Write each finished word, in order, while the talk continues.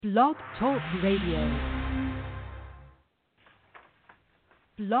Blog Talk Radio.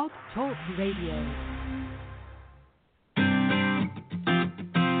 Blog Talk Radio.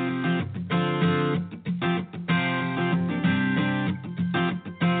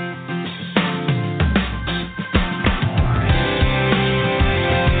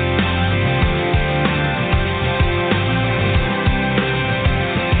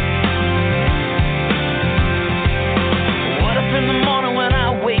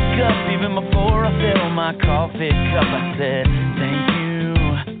 Coffee cup, I said,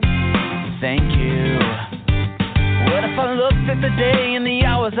 thank you. What if I looked at the day and the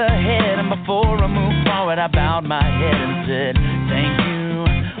hours ahead, and before I moved forward, I bowed my head and said, thank you.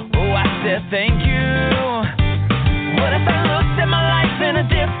 Oh, I said, thank you. What if I looked at my life in a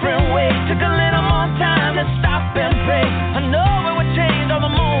different way, took a little more time to stop and pray? I know it would change all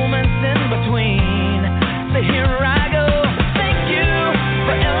the moments in between. So here I go. Thank you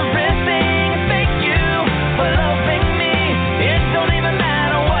for everything. For loving me, it don't even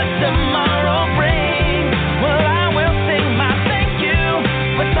matter what tomorrow brings. Well, I will sing my thank you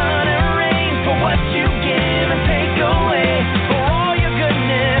for sun and rain, for what you give and take away, for all your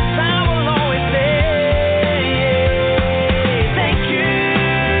goodness. I will always say thank you.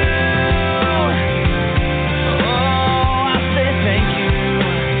 Oh, I say thank you.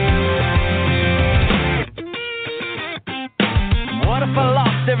 What if I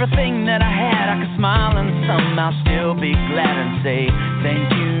lost everything that I had? I could smile and somehow still be glad and say thank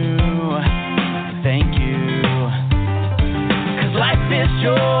you, thank you. 'Cause life is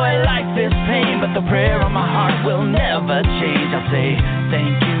joy, life is pain, but the prayer on my heart will never change. I say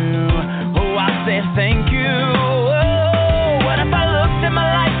thank you, oh I say thank you. Oh, what if I looked at my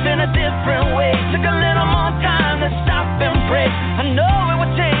life in a different way, took a little more time to stop and pray? I know it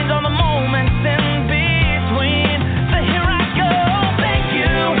would change all the moments in between. So here I go, thank you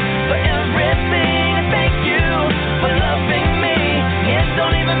for everything. For loving me, it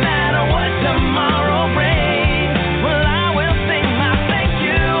don't even matter what tomorrow brings. Well, I will sing my thank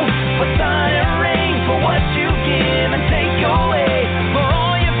you for sun and rain, for what you give and take away, for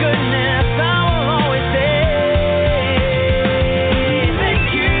all your goodness. I will always say thank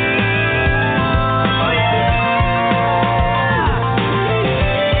you. Oh, yeah.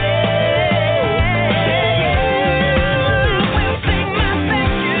 I will sing my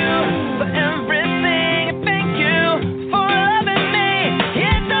thank you for everything. Thank you.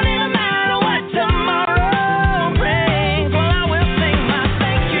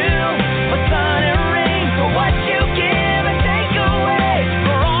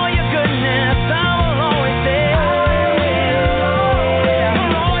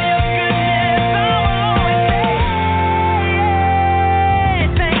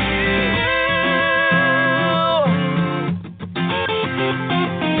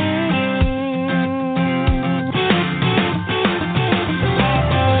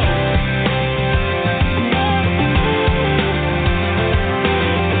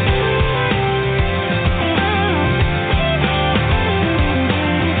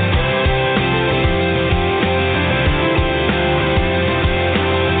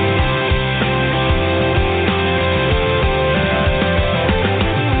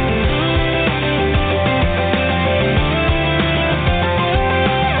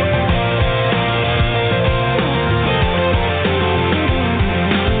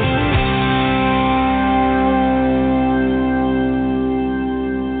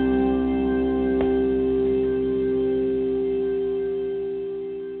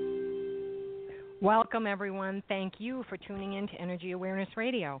 Welcome, everyone. Thank you for tuning in to Energy Awareness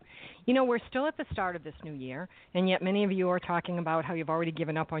Radio. You know, we're still at the start of this new year, and yet many of you are talking about how you've already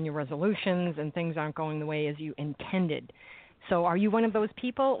given up on your resolutions and things aren't going the way as you intended. So are you one of those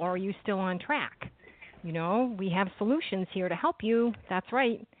people, or are you still on track? You know, we have solutions here to help you. That's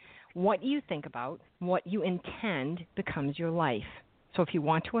right. What you think about, what you intend, becomes your life. So if you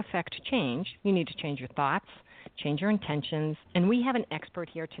want to affect change, you need to change your thoughts, change your intentions, and we have an expert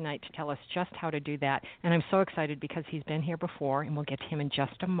here tonight to tell us just how to do that. And I'm so excited because he's been here before, and we'll get to him in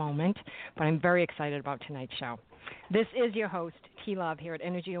just a moment, but I'm very excited about tonight's show. This is your host, T. Love, here at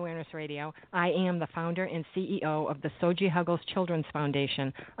Energy Awareness Radio. I am the founder and CEO of the Soji Huggles Children's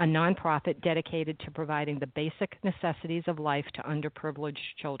Foundation, a nonprofit dedicated to providing the basic necessities of life to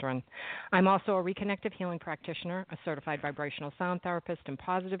underprivileged children. I'm also a reconnective healing practitioner, a certified vibrational sound therapist, and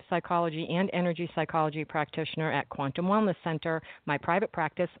positive psychology and energy psychology practitioner at Quantum Wellness Center, my private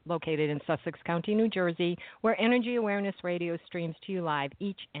practice located in Sussex County, New Jersey, where Energy Awareness Radio streams to you live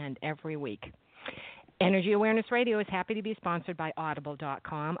each and every week. Energy Awareness Radio is happy to be sponsored by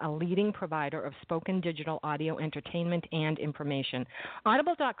Audible.com, a leading provider of spoken digital audio entertainment and information.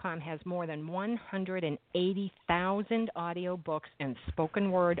 Audible.com has more than 180,000 audio books and spoken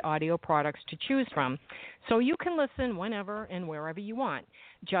word audio products to choose from, so you can listen whenever and wherever you want.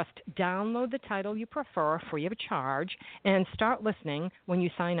 Just download the title you prefer free of charge and start listening when you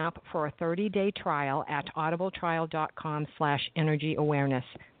sign up for a 30-day trial at audibletrial.com/energyawareness.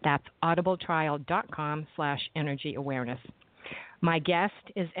 That's audibletrial.com/energyawareness. My guest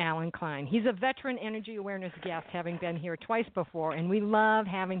is Alan Klein. He's a veteran energy awareness guest, having been here twice before, and we love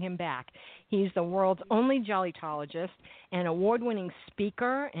having him back. He's the world's only jollytologist, an award-winning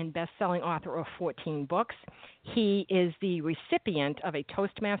speaker and best-selling author of 14 books. He is the recipient of a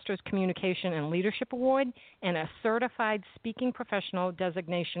Toastmasters Communication and Leadership Award and a Certified Speaking Professional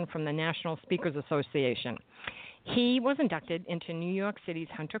designation from the National Speakers Association. He was inducted into New York City's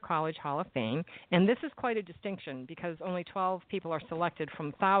Hunter College Hall of Fame, and this is quite a distinction because only 12 people are selected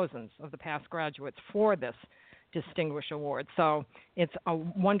from thousands of the past graduates for this distinguished award. So it's a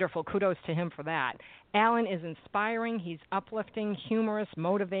wonderful kudos to him for that. Alan is inspiring, he's uplifting, humorous,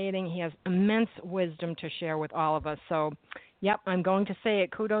 motivating. He has immense wisdom to share with all of us. So, yep, I'm going to say it.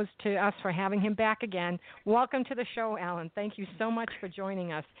 Kudos to us for having him back again. Welcome to the show, Alan. Thank you so much for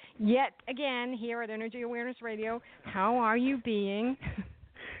joining us yet again here at Energy Awareness Radio. How are you being?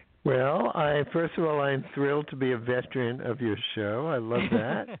 Well, first of all, I'm thrilled to be a veteran of your show. I love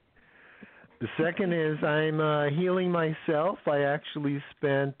that. The second is I'm healing myself. I actually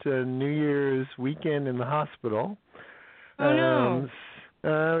spent New Year's weekend in the hospital. Oh, no.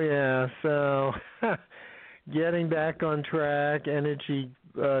 Oh, yeah. So getting back on track, energy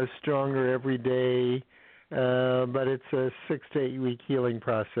stronger every day, but it's a 6 to 8 week healing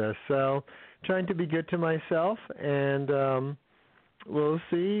process. So trying to be good to myself, and we'll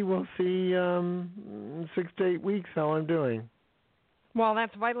see in 6 to 8 weeks how I'm doing. Well,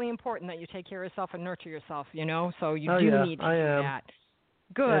 that's vitally important that you take care of yourself and nurture yourself, you know, so you need to do that.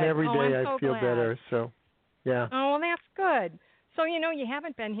 Good. And every day I'm so I feel glad. better, so, yeah. Oh, well, that's good. So, you know, you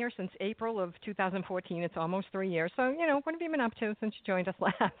haven't been here since April of 2014. It's almost 3 years. So, you know, what have you been up to since you joined us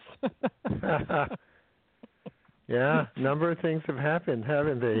last? Yeah, a number of things have happened,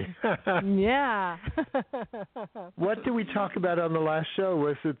 haven't they? Yeah. What did we talk about on the last show?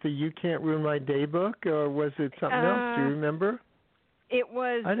 Was it the You Can't Ruin My Day book, or was it something else? Do you remember? It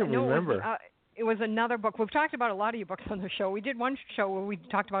was. I don't remember. It was another book. We've talked about a lot of your books on the show. We did one show where we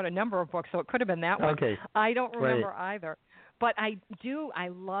talked about a number of books, so it could have been that one. Okay. I don't remember either. But I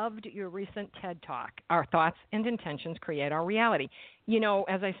loved your recent TED Talk, Our Thoughts and Intentions Create Our Reality. You know,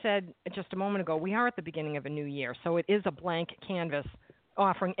 as I said just a moment ago, we are at the beginning of a new year, so it is a blank canvas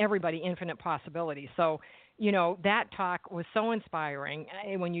offering everybody infinite possibilities. So, you know, that talk was so inspiring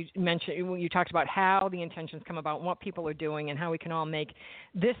when you talked about how the intentions come about, what people are doing, and how we can all make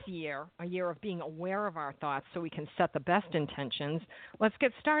this year a year of being aware of our thoughts so we can set the best intentions. Let's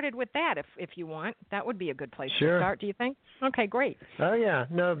get started with that if you want. That would be a good place to start, do you think? Okay, great. Oh, yeah.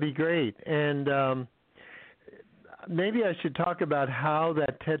 No, it'd be great. And maybe I should talk about how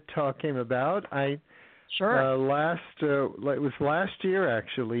that TED Talk came about. Sure. It was last year,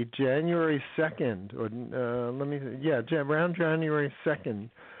 actually, January 2nd, or around January 2nd,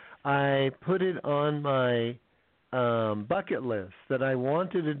 I put it on my bucket list that I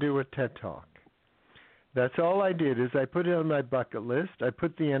wanted to do a TED Talk. That's all I did is I put it on my bucket list. I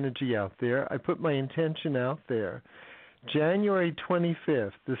put the energy out there. I put my intention out there. January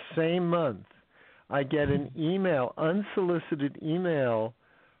 25th, the same month, I get an email, unsolicited email,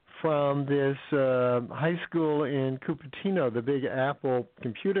 from this high school in Cupertino, the big Apple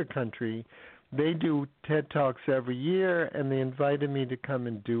computer country. They do TED Talks every year, and they invited me to come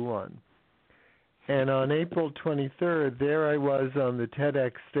and do one. And on April 23rd, there I was on the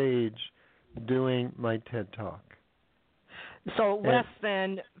TEDx stage doing my TED Talk. So less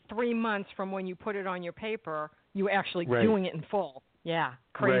than 3 months from when you put it on your paper, you were actually doing it in full. Yeah,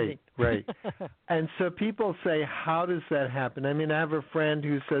 crazy. Right. And so people say, how does that happen? I mean, I have a friend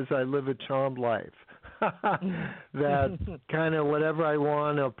who says I live a charmed life. That kind of whatever I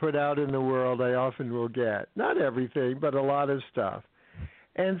want to put out in the world, I often will get. Not everything, but a lot of stuff.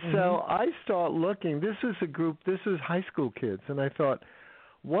 And so I start looking. This is high school kids. And I thought,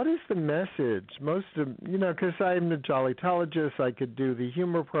 what is the message? Most of, because I'm a jollytologist, I could do the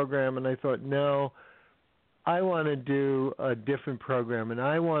humor program. And I thought, no, I want to do a different program, and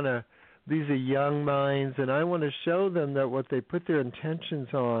these are young minds, and I want to show them that what they put their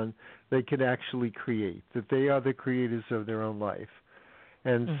intentions on, they could actually create, that they are the creators of their own life.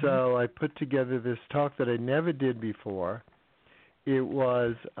 And so I put together this talk that I never did before. It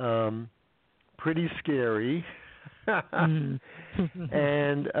was pretty scary. And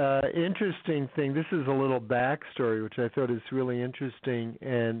interesting thing, this is a little backstory, which I thought is really interesting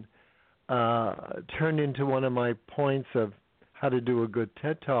and turned into one of my points of how to do a good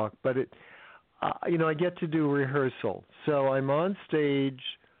TED Talk. But I get to do rehearsal. So I'm on stage,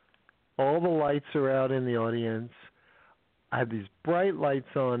 all the lights are out in the audience. I have these bright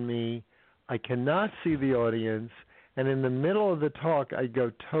lights on me. I cannot see the audience. And in the middle of the talk, I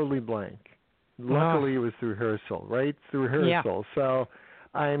go totally blank. Luckily, it was through rehearsal, right? Through rehearsal. Yeah. So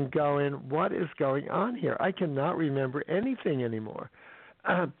I'm going, what is going on here? I cannot remember anything anymore.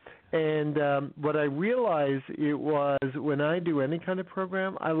 And what I realized it was when I do any kind of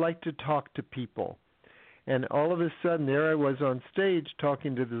program, I like to talk to people. And all of a sudden, there I was on stage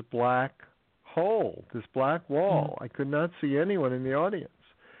talking to this black hole, this black wall. I could not see anyone in the audience.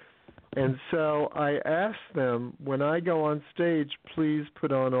 And so I asked them, when I go on stage, please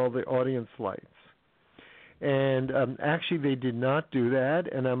put on all the audience lights. And actually, they did not do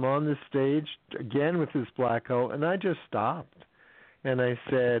that. And I'm on the stage again with this black hole, and I just stopped. And I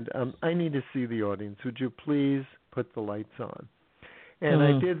said, I need to see the audience. Would you please put the lights on? And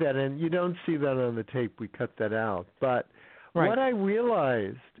I did that. And you don't see that on the tape. We cut that out. But what I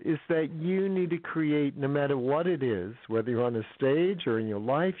realized is that you need to create, no matter what it is, whether you're on a stage or in your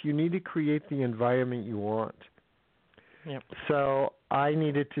life, you need to create the environment you want. Yep. So I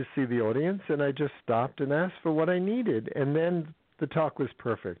needed to see the audience, and I just stopped and asked for what I needed. And then the talk was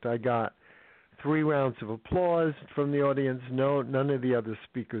perfect. I got 3 rounds of applause from the audience. None of the other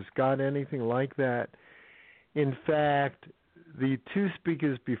speakers got anything like that. In fact, the 2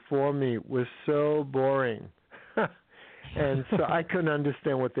 speakers before me were so boring. And so I couldn't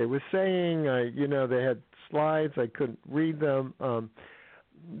understand what they were saying. They had slides. I couldn't read them.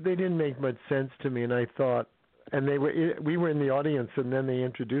 They didn't make much sense to me, and I thought, and we were in the audience, and then they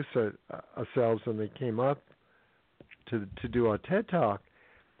introduced ourselves, and they came up to do our TED Talk.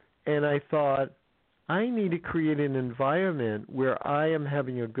 And I thought, I need to create an environment where I am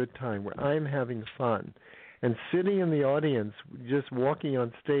having a good time, where I'm having fun. And sitting in the audience, just walking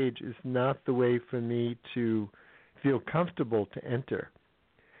on stage, is not the way for me to feel comfortable to enter.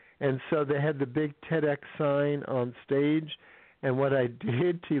 And so they had the big TEDx sign on stage, and what I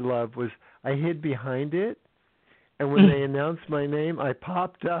did, T-Love, was I hid behind it, and when they announced my name, I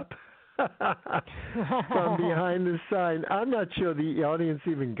popped up from behind the sign. I'm not sure the audience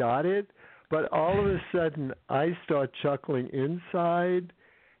even got it, but all of a sudden I start chuckling inside,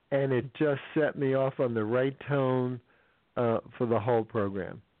 and it just set me off on the right tone for the whole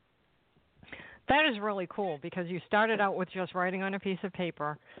program. That is really cool because you started out with just writing on a piece of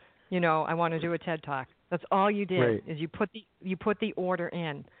paper, I want to do a TED Talk. That's all you did is you put the order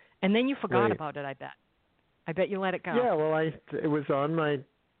in, and then you forgot about it. I bet you let it go. Yeah, well, it was on my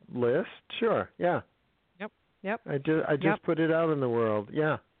list. Sure, yeah. Yep. I just put it out in the world.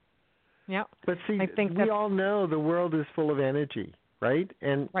 Yeah. Yep. But see, we all know the world is full of energy, right?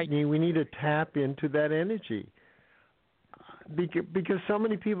 And we need to tap into that energy. Because so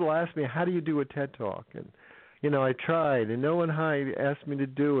many people ask me, how do you do a TED Talk? And, I tried, and no one asked me to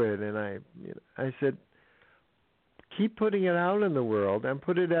do it. And I said, keep putting it out in the world and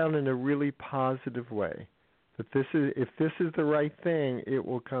put it out in a really positive way. If this is the right thing, it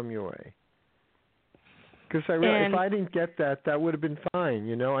will come your way. Because if I didn't get that, that would have been fine.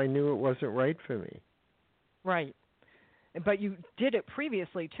 I knew it wasn't right for me. Right. But you did it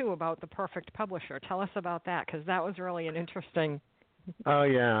previously, too, about the perfect publisher. Tell us about that, because that was really an interesting... Oh,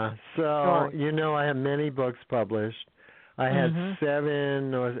 yeah. So, I have many books published. I had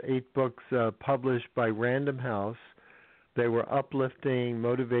 7 or 8 books published by Random House. They were uplifting,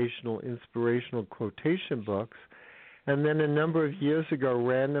 motivational, inspirational quotation books. And then a number of years ago,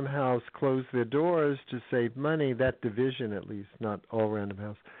 Random House closed their doors to save money, that division at least, not all Random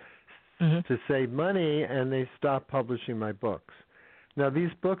House, to save money, and they stopped publishing my books. Now, these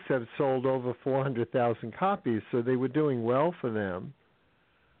books have sold over 400,000 copies, so they were doing well for them,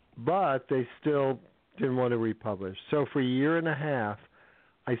 but they still didn't want to republish. So for a year and a half,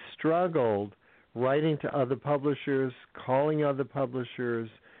 I struggled writing to other publishers, calling other publishers,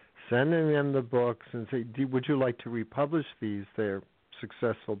 sending them the books and say, would you like to republish these? They're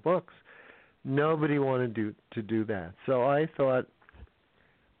successful books. Nobody wanted to do that. So I thought,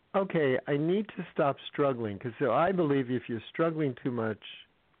 okay, I need to stop struggling because I believe if you're struggling too much,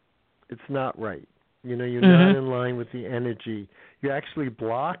 it's not right. You're not in line with the energy. You're actually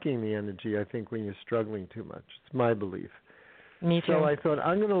blocking the energy, I think, when you're struggling too much. It's my belief. Me too. So I thought,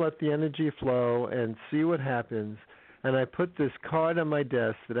 I'm going to let the energy flow and see what happens. And I put this card on my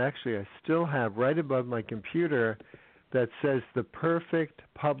desk that actually I still have right above my computer that says the perfect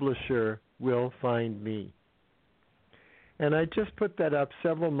publisher will find me. And I just put that up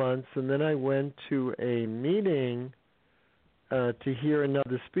several months, and then I went to a meeting to hear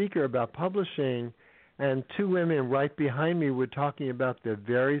another speaker about publishing, and two women right behind me were talking about their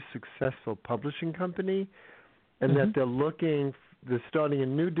very successful publishing company, and that they're starting a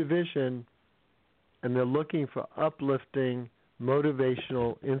new division, and they're looking for uplifting,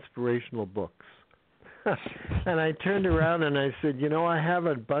 motivational, inspirational books. And I turned around and I said, I have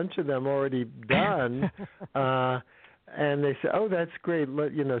a bunch of them already done. And they said, oh, that's great.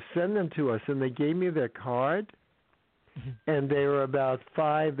 Send them to us. And they gave me their card. And they were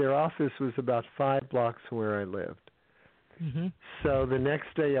their office was about 5 blocks from where I lived. So the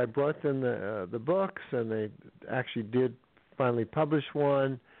next day I brought them the books, and they actually did finally publish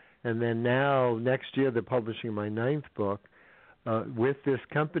one. And then now, next year, they're publishing my 9th book with this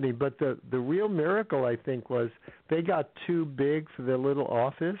company. But the real miracle, I think, was they got too big for their little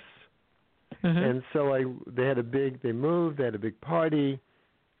office. And so they moved, they had a big party.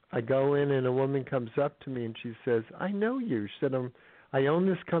 I go in, and a woman comes up to me, and she says, I know you. She said, I own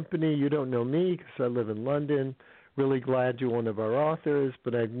this company. You don't know me because I live in London. Really glad you're one of our authors,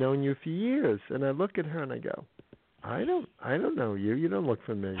 but I've known you for years. And I look at her, and I go, I don't know you. You don't look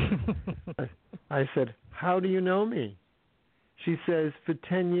familiar. I said, how do you know me? She says, for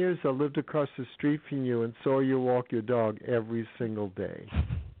 10 years I lived across the street from you and saw you walk your dog every single day.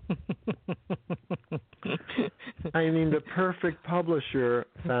 I mean, the perfect publisher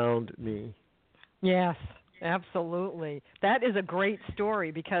found me. Yes, absolutely. That is a great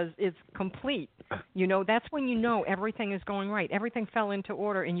story because it's complete. That's when everything is going right. Everything fell into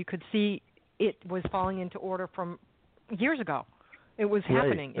order, and you could see it was falling into order from years ago. It was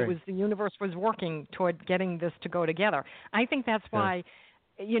happening. Right. It was the universe was working toward getting this to go together. I think that's why,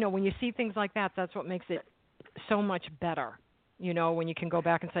 when you see things like that, that's what makes it so much better. When you can go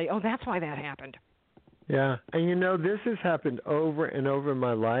back and say, oh, that's why that happened. Yeah. And, this has happened over and over in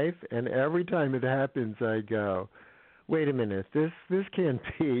my life, and every time it happens, I go, wait a minute, this can't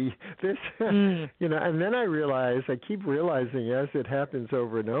be. This, and then I keep realizing as it happens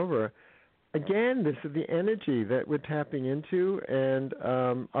over and over, again, this is the energy that we're tapping into, and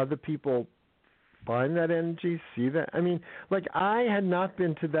other people find that energy, see that. I mean, I had not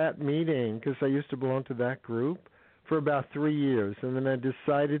been to that meeting because I used to belong to that group for about 3 years, and then I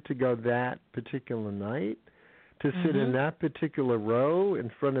decided to go that particular night to sit in that particular row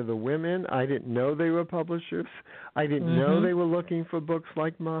in front of the women. I didn't know they were publishers. I didn't know they were looking for books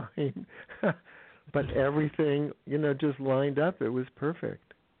like mine. But everything, just lined up. It was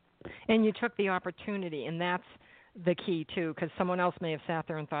perfect. And you took the opportunity, and that's the key, too, because someone else may have sat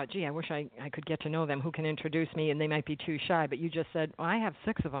there and thought, gee, I wish I could get to know them. Who can introduce me? And they might be too shy. But you just said, I have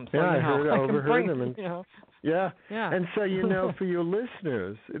 6 of them. So I overheard them. And, Yeah. And so, for your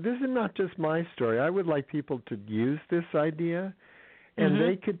listeners, this is not just my story. I would like people to use this idea, and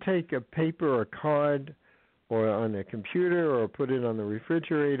they could take a paper or card or on their computer or put it on the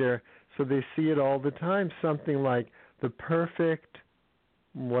refrigerator so they see it all the time, something like the perfect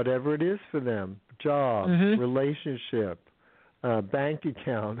whatever it is for them, job, relationship, bank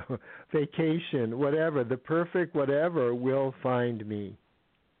account, vacation, whatever, the perfect whatever will find me.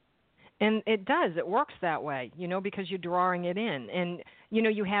 And it does. It works that way, because you're drawing it in. And,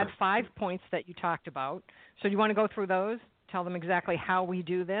 you had 5 points that you talked about. So do you want to go through those? Tell them exactly how we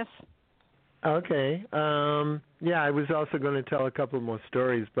do this? Okay. I was also going to tell a couple more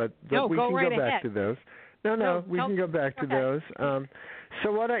stories, but we can go back to those. We can go back to those.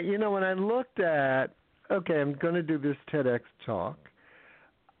 So what when I looked at, I'm going to do this TEDx talk.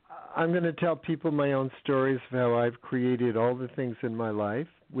 I'm going to tell people my own stories of how I've created all the things in my life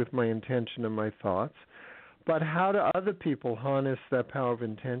with my intention and my thoughts, but how do other people harness that power of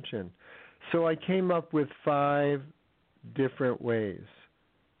intention? So I came up with 5 different ways,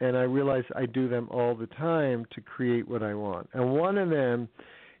 and I realized I do them all the time to create what I want. And one of them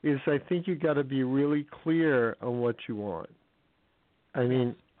is I think you got to be really clear on what you want. I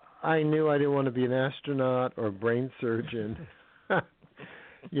mean, I knew I didn't want to be an astronaut or a brain surgeon.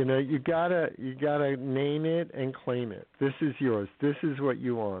 You gotta name it and claim it. This is yours. This is what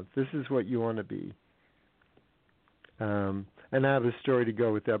you want. This is what you want to be. And I have a story to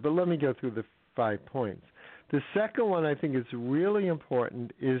go with that. But let me go through the 5 points. The second one I think is really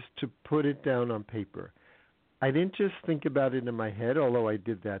important is to put it down on paper. I didn't just think about it in my head, although I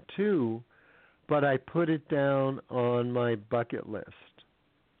did that too, but I put it down on my bucket list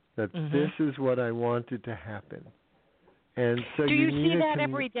that this is what I wanted to happen. And so do you see that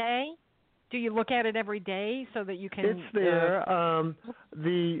every day? Do you look at it every day so that you can? It's there.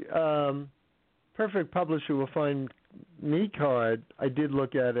 The perfect publisher will find me card, I did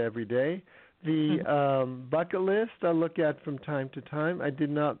look at every day. The bucket list I look at from time to time. I did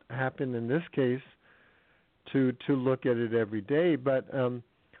not happen in this case to look at it every day, but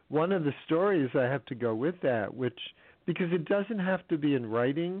one of the stories I have to go with that, because it doesn't have to be in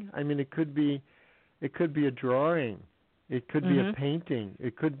writing. I mean, it could be a drawing, it could be a painting,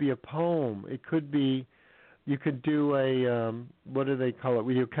 it could be a poem, it could be, you could do a what do they call it?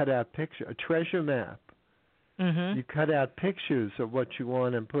 Where you cut out a treasure map. You cut out pictures of what you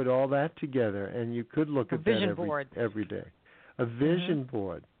want and put all that together, and you could look at that every day. A vision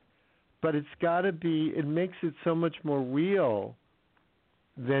board. But it's got to be, it makes it so much more real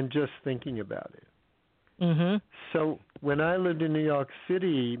than just thinking about it. So when I lived in New York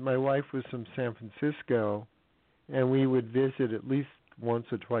City, my wife was from San Francisco, and we would visit at least once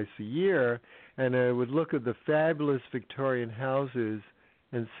or twice a year, and I would look at the fabulous Victorian houses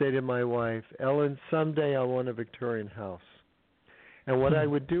and say to my wife, Ellen, someday I want a Victorian house. And what I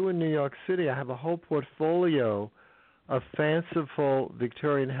would do in New York City, I have a whole portfolio of fanciful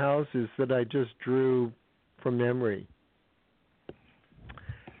Victorian houses that I just drew from memory.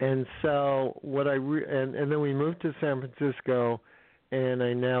 And so what and then we moved to San Francisco, and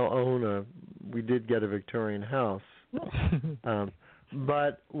I now we did get a Victorian house.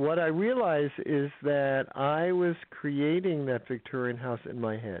 But what I realized is that I was creating that Victorian house in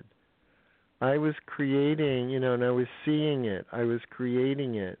my head. I was creating, and I was seeing it. I was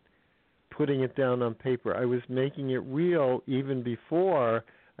creating it, putting it down on paper. I was making it real even before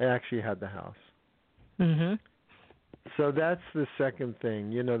I actually had the house. So that's the second thing.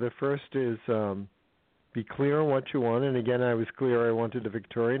 The first is be clear on what you want. And again, I was clear I wanted a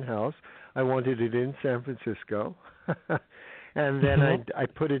Victorian house. I wanted it in San Francisco. And then I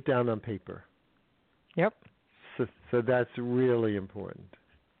put it down on paper. Yep. So that's really important.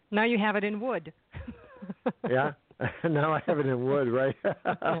 Now you have it in wood. Yeah. Now I have it in wood, right?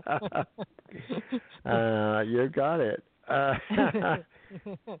 You got it.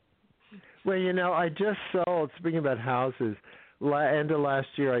 Well, I just sold, speaking about houses, end of last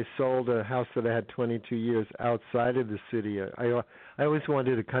year I sold a house that I had 22 years outside of the city. I always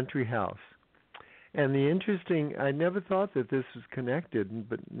wanted a country house. And I never thought that this was connected,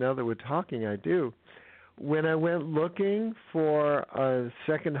 but now that we're talking, I do. When I went looking for a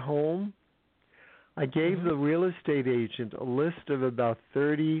second home, I gave the real estate agent a list of about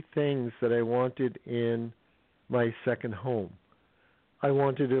 30 things that I wanted in my second home. I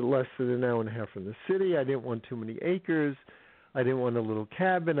wanted it less than an hour and a half from the city. I didn't want too many acres. I didn't want a little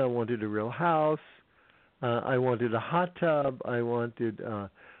cabin. I wanted a real house. I wanted a hot tub. I wanted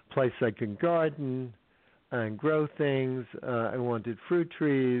place I can garden and grow things. I wanted fruit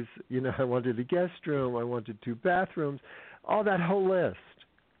trees. I wanted a guest room. I wanted 2 bathrooms. All that whole list.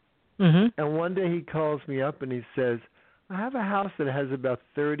 And one day he calls me up and he says, I have a house that has about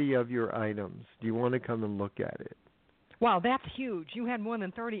 30 of your items. Do you want to come and look at it? Wow, that's huge. You had more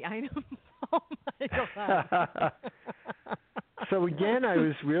than 30 items? Oh, my God. So, again, I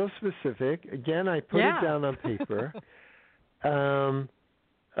was real specific. Again, I put it down on paper.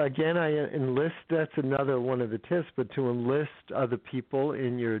 Again, I enlist, that's another one of the tips, but to enlist other people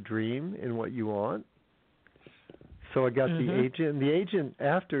in your dream, in what you want. So I got the agent, and the agent,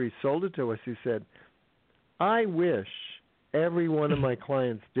 after he sold it to us, he said, I wish every one of my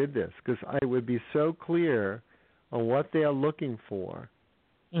clients did this, because I would be so clear on what they are looking for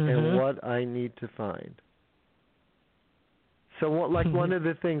and what I need to find. So one of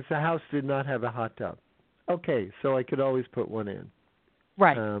the things, the house did not have a hot tub. Okay, so I could always put one in.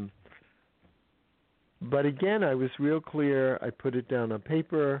 Right. But again, I was real clear. I put it down on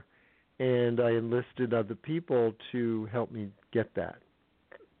paper, and I enlisted other people to help me get that.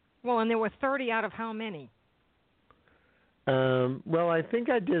 Well, and there were 30 out of how many? Well, I think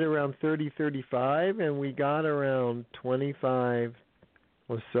I did around 30, 35, and we got around 25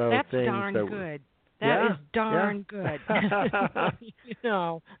 or so That's things. Darn good. That is darn good.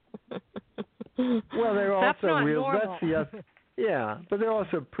 Well, they're that's also not real. Normal. Yeah, but they're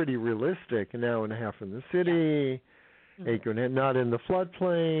also pretty realistic. An hour and a half from the city, acre and a half, not in the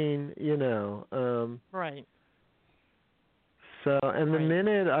floodplain. Right. So, and the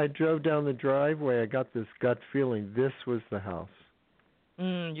minute I drove down the driveway, I got this gut feeling this was the house.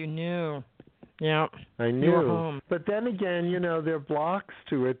 You knew. Yeah. I knew. You were home. But then again, there are blocks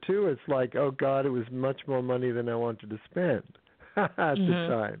to it, too. It's like, oh, God, it was much more money than I wanted to spend at the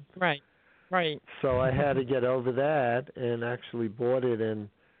time. Right. So I had to get over that and actually bought it, and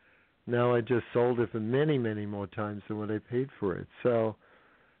now I just sold it for many, many more times than what I paid for it. So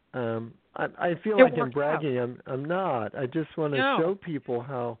I feel like I'm bragging. I'm not. I just want to show people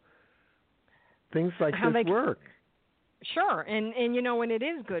how things like this work. Sure, and you know, and it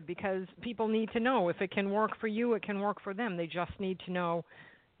is good because people need to know if it can work for you, it can work for them. They just need to know,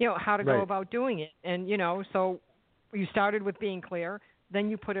 you know, how to go about doing it. And you know, so you started with being clear,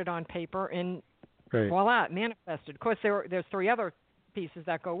 then you put it on paper, and voila, it manifested. Of course, there's 3 other pieces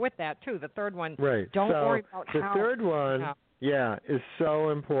that go with that too. The third one, don't worry about the how. The third one, is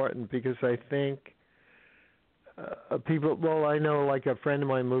so important because I think people. Well, I know, like a friend of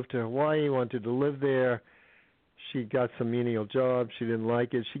mine moved to Hawaii, wanted to live there. She got some menial job. She didn't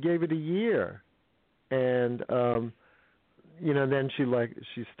like it. She gave it a year, and you know, then she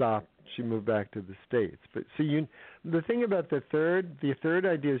stopped. She moved back to the States. But see, the thing about the third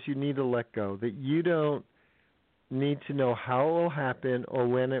idea is you need to let go. That you don't need to know how it will happen or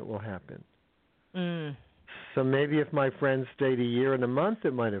when it will happen. So maybe if my friend stayed a year and a month,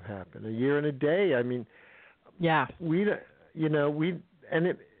 it might have happened. A year and a day. I mean, I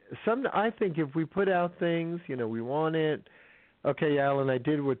think if we put out things, you know, we want it. Okay, Alan, I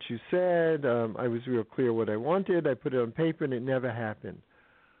did what you said. I was real clear what I wanted. I put it on paper, and it never happened.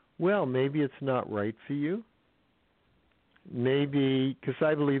 Well, maybe it's not right for you. Maybe, because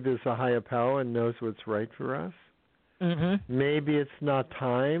I believe there's a higher power and knows what's right for us. Maybe it's not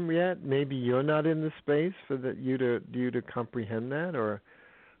time yet. Maybe you're not in the space for you to comprehend that, or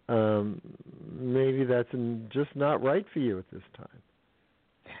maybe that's just not right for you at this time.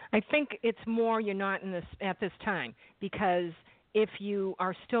 I think it's more you're not in this at this time, because if you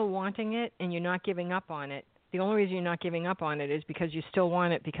are still wanting it and you're not giving up on it, the only reason you're not giving up on it is because you still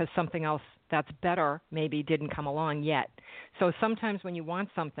want it because something else that's better maybe didn't come along yet. So sometimes when you want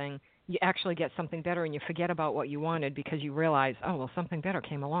something, you actually get something better and you forget about what you wanted because you realize, oh, well, something better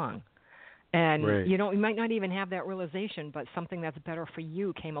came along. And you might not even have that realization, but something that's better for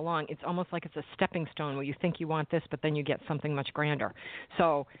you came along. It's almost like it's a stepping stone where you think you want this, but then you get something much grander.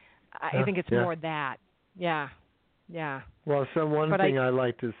 So I think it's more that. Yeah. Well, one thing I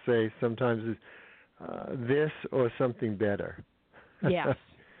like to say sometimes is this or something better. Yes,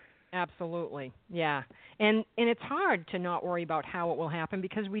 absolutely. Yeah. And it's hard to not worry about how it will happen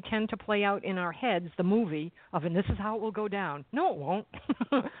because we tend to play out in our heads the movie of, and this is how it will go down. No, it won't.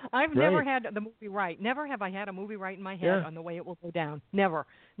 I've never had the movie right. Never have I had a movie right in my head on the way it will go down. Never.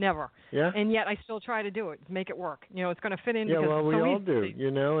 Yeah. And yet I still try to do it, make it work. You know, it's going to fit in because well, it's so we all easy. do, you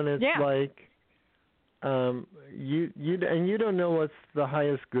know, and it's like you don't know what's the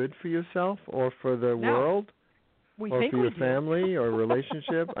highest good for yourself or for the world or for your family or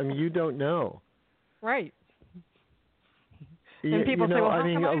relationship. I mean, you don't know. Right. And people say, well, I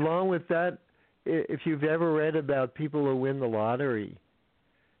mean, along with that, if you've ever read about people who win the lottery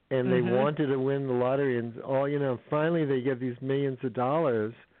and they wanted to win the lottery and finally they get these millions of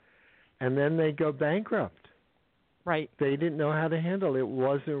dollars and then they go bankrupt. Right. They didn't know how to handle it. It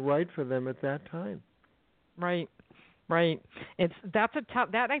wasn't right for them at that time. Right.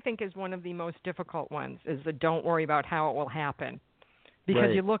 That I think is one of the most difficult ones, is the don't worry about how it will happen.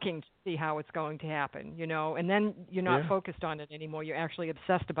 Because you're looking to see how it's going to happen, you know, and then you're not focused on it anymore. You're actually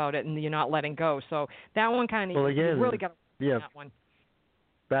obsessed about it, and you're not letting go. So that one kind of, you really got to work on that one.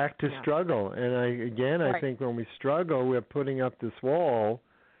 Back to struggle. And I think when we struggle, we're putting up this wall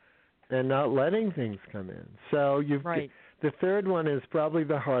and not letting things come in. So the third one is probably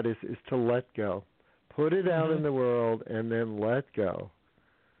the hardest, is to let go. Put it out in the world and then let go.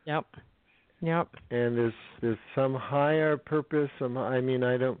 Yep. And there's some higher purpose. I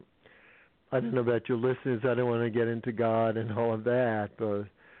don't know about your listeners. I don't want to get into God and all of that,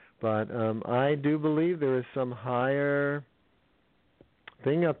 but I do believe there is some higher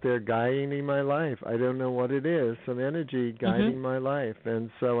thing up there guiding my life. I don't know what it is. Some energy guiding my life,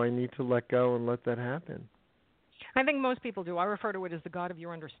 and so I need to let go and let that happen. I think most people do. I refer to it as the God of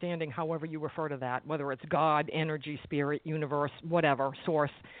your understanding, however you refer to that, whether it's God, energy, spirit, universe, whatever, source.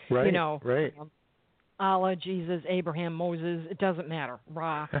 Right, Allah, Jesus, Abraham, Moses, it doesn't matter.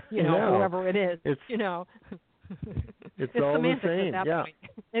 Ra, whoever it is, it's all the same. At that point.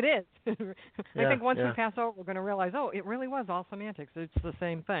 It is. I think once we pass over, we're going to realize, it really was all semantics. It's the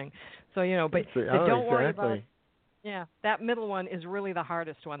same thing. So, but don't worry about it. Yeah, that middle one is really the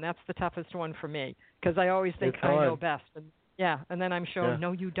hardest one. That's the toughest one for me because I always think I know best. And then I'm shown,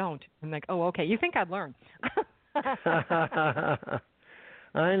 no, you don't. I'm like, oh, okay. You think I'd learn?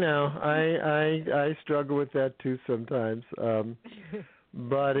 I know. I struggle with that too sometimes.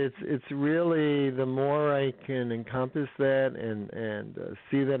 But it's really, the more I can encompass that and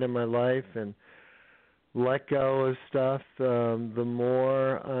see that in my life and let go of stuff, the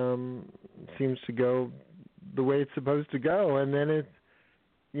more seems to go the way it's supposed to go, and then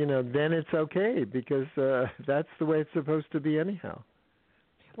then it's okay because that's the way it's supposed to be anyhow.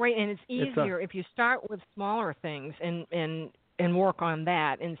 Right, and it's easier if you start with smaller things and work on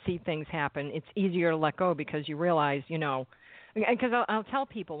that and see things happen. It's easier to let go because you realize, because I'll tell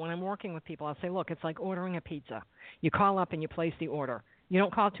people when I'm working with people, I'll say, look, it's like ordering a pizza. You call up and you place the order. You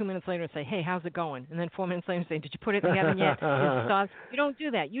don't call 2 minutes later and say, hey, how's it going? And then 4 minutes later and say, did you put it in the oven yet? You don't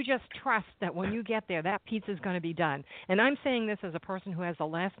do that. You just trust that when you get there, that pizza is going to be done. And I'm saying this as a person who has the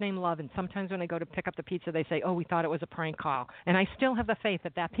last name Love, and sometimes when I go to pick up the pizza, they say, oh, we thought it was a prank call. And I still have the faith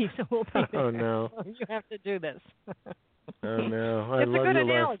that that pizza will be there. Oh, no. So you have to do this. Oh, no. I it's love a good your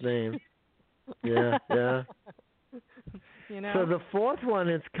analogy. last name. Yeah, yeah. So the fourth one,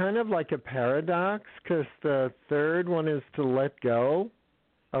 it's kind of like a paradox because the third one is to let go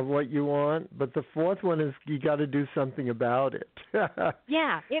of what you want, but the fourth one is you got to do something about it.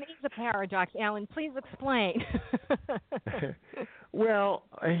 Yeah, it is a paradox, Alan. Please explain. Well,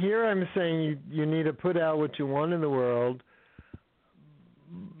 here I'm saying you need to put out what you want in the world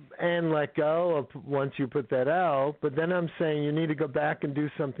and let go of once you put that out, but then I'm saying you need to go back and do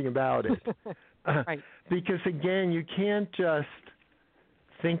something about it. Right. Because, again, you can't just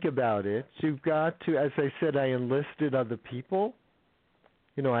think about it. You've got to, as I said, I enlisted other people.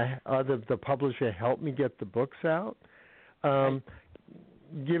 The publisher helped me get the books out. Right.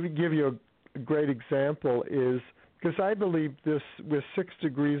 Give you a great example is, because I believe we're 6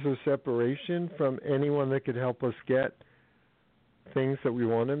 degrees of separation from anyone that could help us get things that we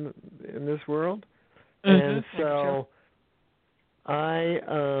want in this world. Mm-hmm. And so I,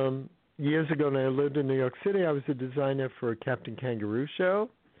 years ago when I lived in New York City, I was a designer for Captain Kangaroo Show.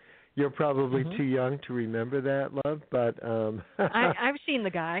 You're probably too young to remember that, Love, but I've seen the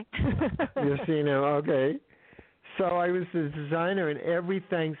guy. You've seen him, okay. So I was the designer, and every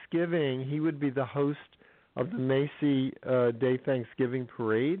Thanksgiving he would be the host of the Macy Day Thanksgiving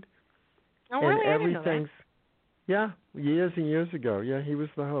Parade. Oh, really? And I didn't know that. Yeah, years and years ago. Yeah, he was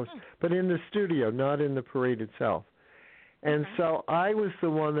the host, but in the studio, not in the parade itself. And so I was the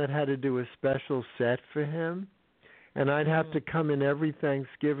one that had to do a special set for him. And I'd have to come in every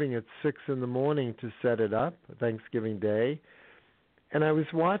Thanksgiving at 6 in the morning to set it up, Thanksgiving Day. And I was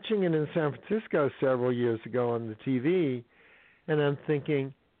watching it in San Francisco several years ago on the TV, and I'm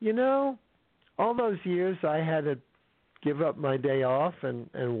thinking, all those years I had to give up my day off and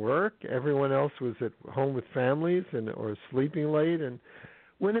work. Everyone else was at home with families or sleeping late. And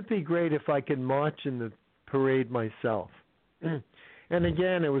wouldn't it be great if I could march in the parade myself? And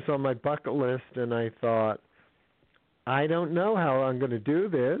again, it was on my bucket list, and I thought, I don't know how I'm going to do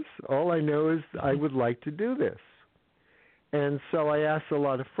this. All I know is I would like to do this. And so I asked a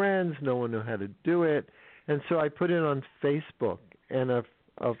lot of friends. No one knew how to do it. And so I put it on Facebook. And if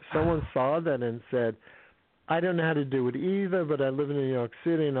someone saw that and said, I don't know how to do it either, but I live in New York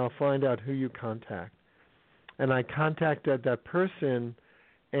City, and I'll find out who you contact. And I contacted that person,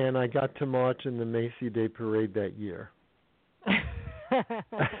 and I got to march in the Macy Day Parade that year.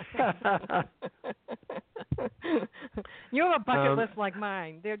 You have a bucket list like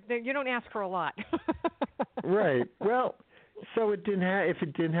mine. You don't ask for a lot. Right. Well, so it didn't. If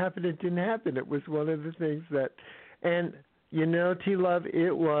it didn't happen, it didn't happen. It was one of the things that, and T-Love,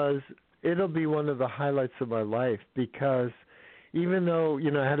 it'll be one of the highlights of my life because even though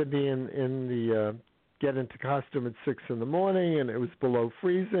I had to be in the get into costume at 6 in the morning and it was below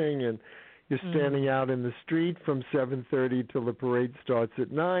freezing and you're standing out in the street from 7:30 till the parade starts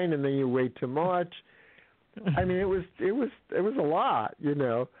at 9, and then you wait to march. I mean, it was a lot, Yep.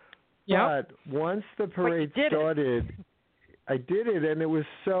 But once the parade started, I did it, and it was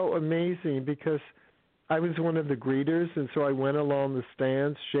so amazing because I was one of the greeters, and so I went along the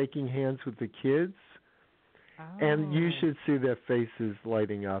stands shaking hands with the kids. Oh. And you should see their faces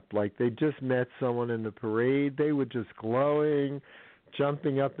lighting up like they just met someone in the parade. They were just glowing,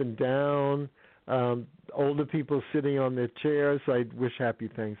 jumping up and down. Older people sitting on their chairs, I'd wish Happy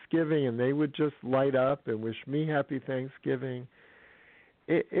Thanksgiving, and they would just light up and wish me Happy Thanksgiving.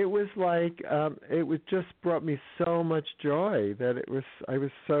 It was like it just brought me so much joy that I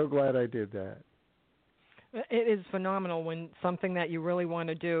was so glad I did that. It is phenomenal when something that you really want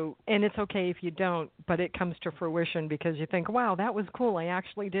to do, and it's okay if you don't, but it comes to fruition because you think, wow, that was cool. I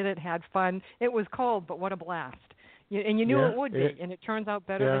actually did it, had fun. It was cold, but what a blast. And you knew it would be, and it turns out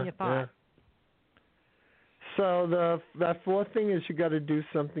better than you thought. Yeah. So that fourth thing is you got to do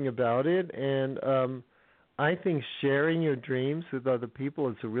something about it, and I think sharing your dreams with other people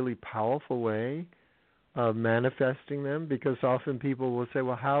is a really powerful way of manifesting them because often people will say,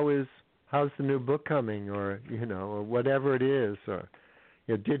 well, how's the new book coming, or or whatever it is, or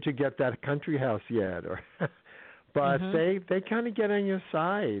did you get that country house yet, or but they kind of get on your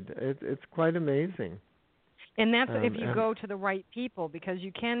side. It's quite amazing. And that's if you go to the right people, because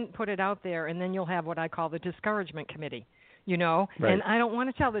you can put it out there and then you'll have what I call the discouragement committee, Right. And I don't want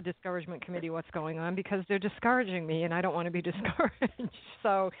to tell the discouragement committee what's going on because they're discouraging me and I don't want to be discouraged.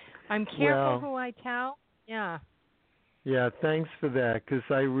 So I'm careful who I tell. Yeah. Yeah, thanks for that, because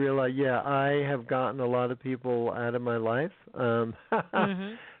I realize, I have gotten a lot of people out of my life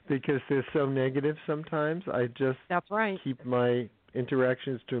because they're so negative sometimes. I just keep my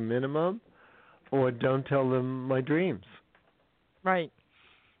interactions to a minimum or don't tell them my dreams. Right.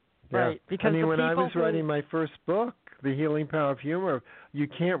 Yeah. Right. Because when I was writing my first book, The Healing Power of Humor, you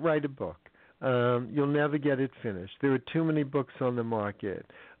can't write a book. You'll never get it finished. There are too many books on the market.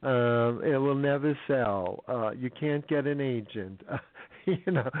 It will never sell. You can't get an agent.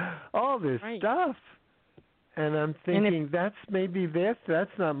 All this stuff. And I'm thinking that's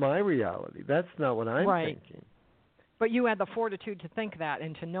not my reality. That's not what I'm thinking. But you had the fortitude to think that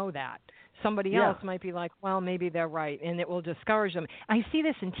and to know that. Somebody else might be like, well, maybe they're right, and it will discourage them. I see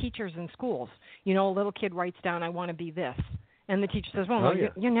this in teachers in schools. A little kid writes down, I want to be this. And the teacher says, well,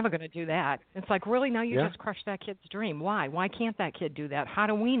 you're never going to do that. It's like, really? Now you just crushed that kid's dream. Why? Why can't that kid do that? How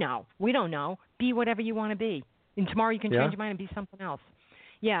do we know? We don't know. Be whatever you want to be. And tomorrow you can change your mind and be something else.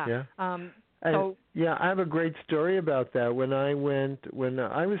 Yeah. I have a great story about that. When I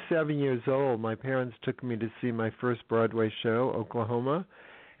was 7 years old, my parents took me to see my first Broadway show, Oklahoma.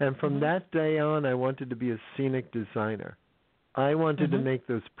 And from that day on, I wanted to be a scenic designer. I wanted to make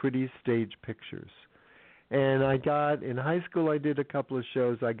those pretty stage pictures. And in high school, I did a couple of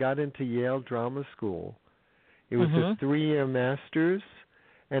shows. I got into Yale Drama School. It was a 3-year master's.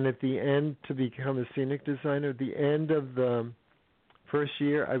 And at the end, to become a scenic designer, at the end of the first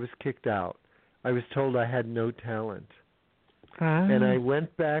year, I was kicked out. I was told I had no talent. And I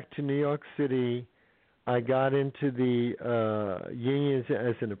went back to New York City. I got into the unions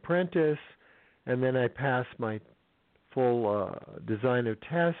as an apprentice, and then I passed my full designer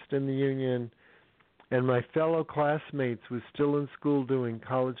test in the union. And my fellow classmates was still in school doing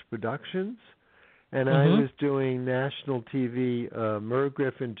college productions, and I was doing national TV, Merv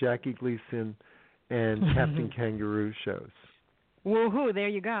Griffin, Jackie Gleason, and Captain Kangaroo shows. Woohoo, there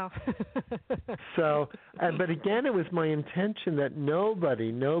you go. So, but again, it was my intention that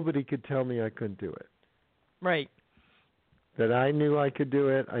nobody could tell me I couldn't do it. Right. That I knew I could do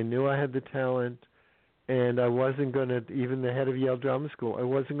it. I knew I had the talent, and I wasn't going to, even the head of Yale Drama School, I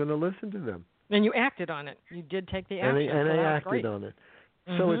wasn't going to listen to them. And you acted on it. You did take the action. And I acted on it.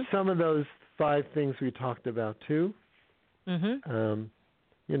 So it's some of those 5 things we talked about too. And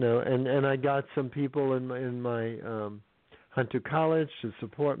I got some people in my Hunter College to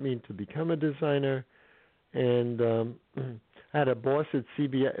support me to become a designer, and I had a boss at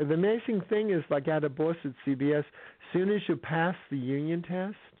CBS. The amazing thing is, I had a boss at CBS. As soon as you pass the union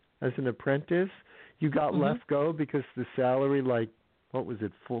test as an apprentice, you got let go because the salary,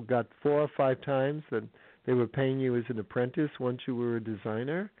 got 4 or 5 times that they were paying you as an apprentice once you were a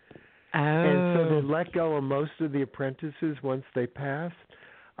designer. Oh. And so they let go of most of the apprentices once they passed.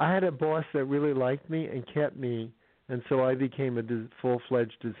 I had a boss that really liked me and kept me, and so I became a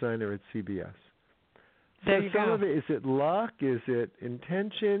full-fledged designer at CBS. There you some go. of it, is it luck? Is it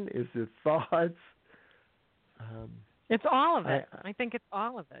intention? Is it thoughts? It's all of it. I think it's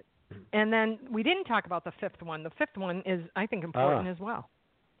all of it. And then we didn't talk about the 5th one. The 5th one is, I think, important as well.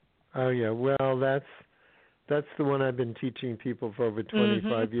 Oh, yeah. Well, that's the one I've been teaching people for over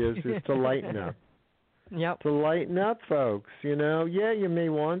 25 years, is to lighten up. Yep. To lighten up, folks. You may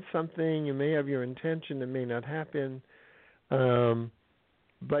want something. You may have your intention. It may not happen.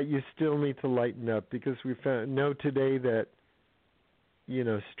 But you still need to lighten up, because we know today that,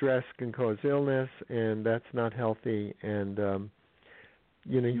 stress can cause illness, and that's not healthy. And,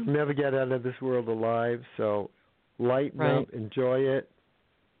 you'll never get out of this world alive. So lighten up, enjoy it.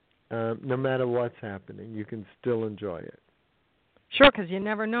 No matter what's happening, you can still enjoy it. Sure, because you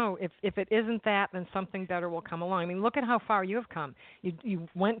never know. If it isn't that, then something better will come along. I mean, look at how far you have come. You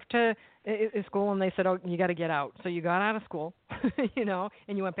went to school and they said, oh, you got to get out. So you got out of school, and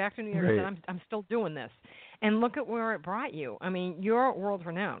you went back to New York and said, I'm still doing this. And look at where it brought you. I mean, you're world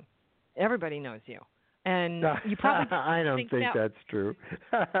renowned. Everybody knows you. And you probably I don't think that's true.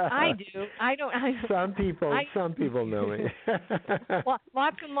 I do. I don't. Some people know me.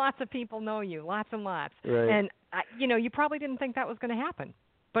 Lots and lots of people know you. Lots and lots. Right. And you probably didn't think that was going to happen,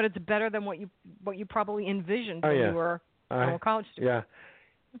 but it's better than what you probably envisioned when you were a college student.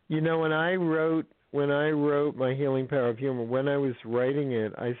 Yeah. When I wrote My Healing Power of Humor, when I was writing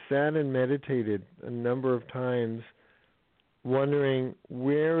it, I sat and meditated a number of times, wondering,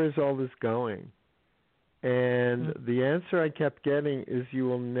 where is all this going? And the answer I kept getting is you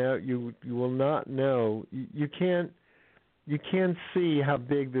will not know. You can't see how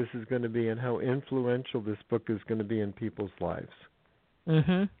big this is going to be and how influential this book is going to be in people's lives.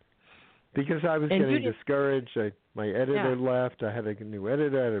 Mhm. Because I was getting discouraged. My editor left. I had a new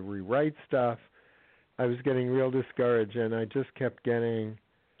editor. I had to rewrite stuff. I was getting real discouraged, and I just kept getting,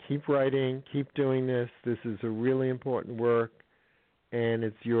 keep writing, keep doing this. This is a really important work, and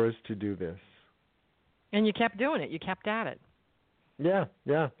it's yours to do this. And you kept doing it. You kept at it. Yeah.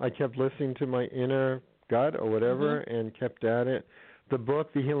 I kept listening to my inner gut or whatever and kept at it. The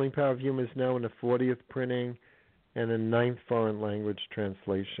book, The Healing Power of Humor, is now in the 40th printing and a 9th foreign language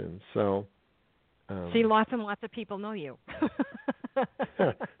translation. So, see, lots and lots of people know you.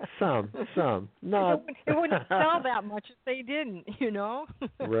 Some, not. It wouldn't sell that much if they didn't,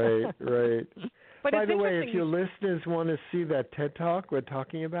 Right. But by the way, if your listeners want to see that TED Talk we're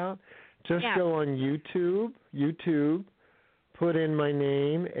talking about, just go on YouTube, put in my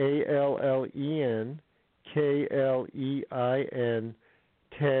name, ALLEN, KLEIN,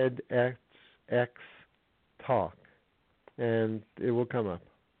 TEDx Talk, and it will come up.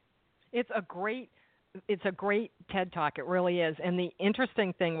 It's a great TED Talk. It really is. And the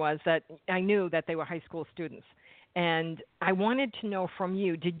interesting thing was that I knew that they were high school students. And I wanted to know from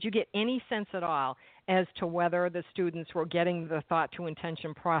you, did you get any sense at all as to whether the students were getting the thought to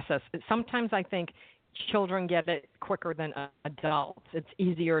intention process? Sometimes I think children get it quicker than adults. It's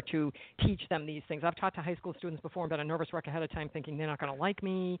easier to teach them these things. I've taught to high school students before and been a nervous wreck ahead of time thinking they're not going to like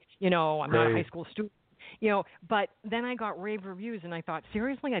me. I'm not a high school student. But then I got rave reviews, and I thought,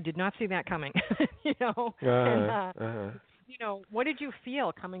 seriously, I did not see that coming. What did you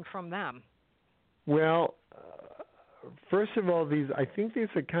feel coming from them? Well, first of all, I think these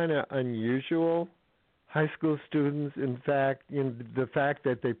are kind of unusual high school students. In fact, the fact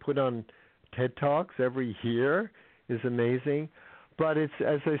that they put on TED Talks every year is amazing. But it's,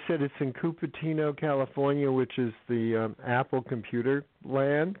 as I said, it's in Cupertino, California, which is the Apple computer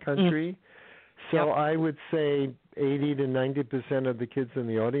land country. So I would say 80 to 90% of the kids in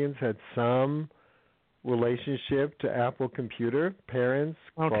the audience had some relationship to Apple Computer, parents,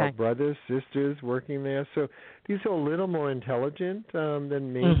 brothers, sisters working there. So these are a little more intelligent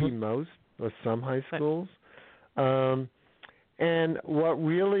than maybe most or some high schools. And what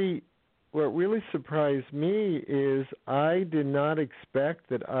really surprised me is I did not expect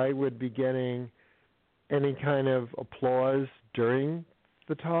that I would be getting any kind of applause during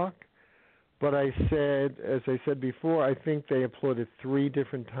the talk. But as I said before, I think they applauded 3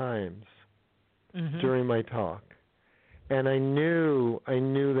 different times during my talk. And I knew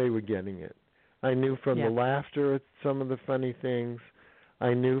they were getting it. I knew from the laughter at some of the funny things.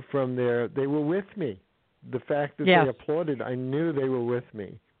 I knew from they were with me. The fact that they applauded, I knew they were with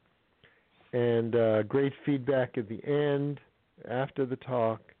me. And great feedback at the end, after the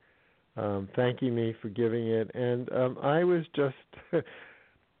talk, thanking me for giving it. And I was just...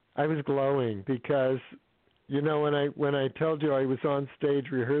 I was glowing because, when I told you I was on stage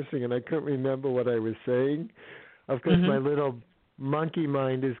rehearsing and I couldn't remember what I was saying, of course my little monkey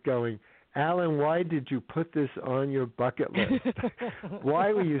mind is going, Alan, why did you put this on your bucket list?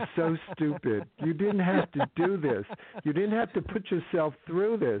 Why were you so stupid? You didn't have to do this. You didn't have to put yourself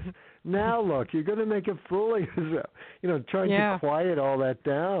through this. Now look, you're going to make a fool of yourself. Trying to quiet all that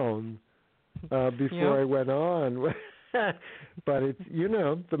down before I went on. But it's,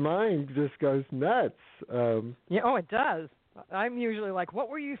 the mind just goes nuts. It does. I'm usually like, what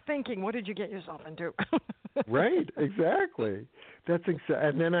were you thinking? What did you get yourself into? Right, exactly.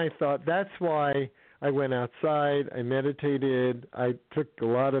 And then I thought, that's why I went outside, I meditated, I took a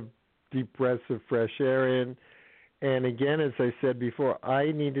lot of deep breaths of fresh air in. And again, as I said before,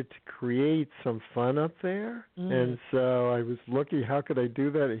 I needed to create some fun up there. And so I was looking, how could I do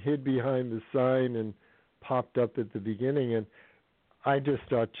that? I hid behind the sign and popped up at the beginning, and I just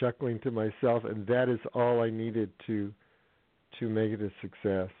started chuckling to myself, and that is all I needed to make it a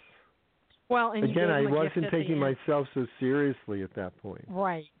success. Well, and again, I wasn't taking myself so seriously at that point.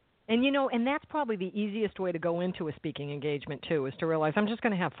 Right. And, and that's probably the easiest way to go into a speaking engagement, too, is to realize I'm just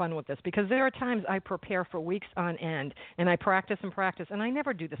going to have fun with this. Because there are times I prepare for weeks on end, and I practice, and I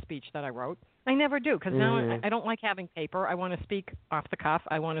never do the speech that I wrote. I never do, because now I don't like having paper. I want to speak off the cuff.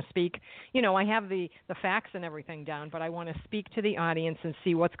 I want to speak, I have the facts and everything down, but I want to speak to the audience and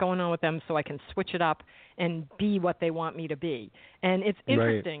see what's going on with them so I can switch it up and be what they want me to be. And it's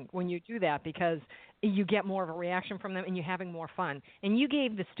interesting when you do that because you get more of a reaction from them and you're having more fun. And you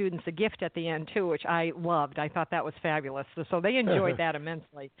gave the students a gift at the end, too, which I loved. I thought that was fabulous. So they enjoyed that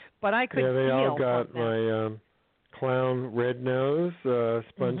immensely. But I could feel they all got my clown red nose,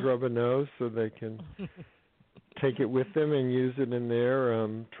 sponge rubber nose, so they can take it with them and use it in their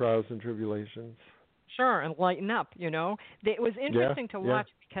trials and tribulations. Sure, and lighten up, you know. It was interesting to watch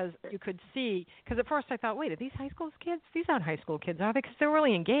because you could see, because at first I thought, wait, are these high school kids? These aren't high school kids, are they? Because they're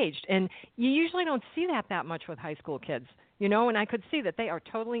really engaged. And you usually don't see that much with high school kids, you know, and I could see that they are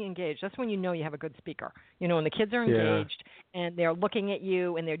totally engaged. That's when you know you have a good speaker, you know, and the kids are engaged and they're looking at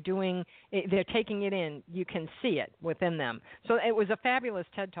you and they're taking it in. You can see it within them. So it was a fabulous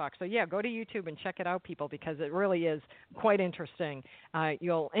TED Talk. So, yeah, go to YouTube and check it out, people, because it really is quite interesting.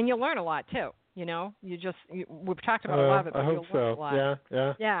 You'll learn a lot, too. You know, we've talked about a lot of it, but I hope you'll so. learn a lot.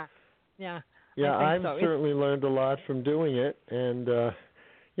 Yeah. I've certainly learned a lot from doing it, and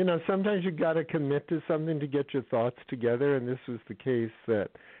you know, sometimes you got to commit to something to get your thoughts together, and this was the case. That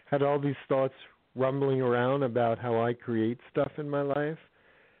had all these thoughts rumbling around about how I create stuff in my life,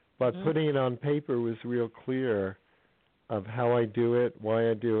 but putting it on paper was real clear of how I do it,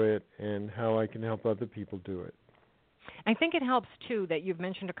 why I do it, and how I can help other people do it. I think it helps, too, that you've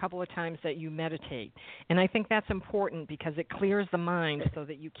mentioned a couple of times that you meditate. And I think that's important because it clears the mind so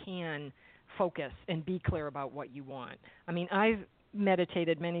that you can focus and be clear about what you want. I mean, I've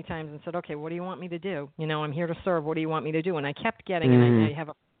meditated many times and said, okay, what do you want me to do? You know, I'm here to serve. What do you want me to do? And I kept getting, and I have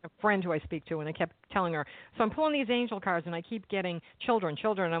a friend who I speak to, and I kept telling her, so I'm pulling these angel cards, and I keep getting children.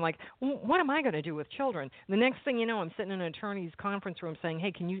 And I'm like, what am I going to do with children? And the next thing you know, I'm sitting in an attorney's conference room saying,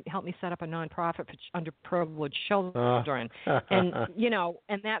 hey, can you help me set up a nonprofit for underprivileged children? And, you know,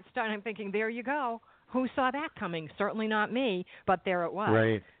 and that's starting, I'm thinking, there you go. Who saw that coming? Certainly not me, but there it was.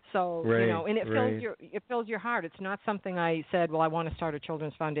 Right. So, you know, and it fills your heart. It's not something I said, well, I want to start a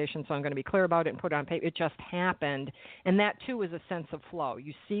children's foundation, so I'm going to be clear about it and put it on paper. It just happened. And that, too, is a sense of flow.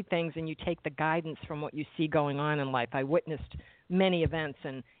 You see things and you take the guidance from what you see going on in life. I witnessed many events,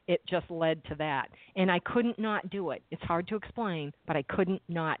 and it just led to that. And I couldn't not do it. It's hard to explain, but I couldn't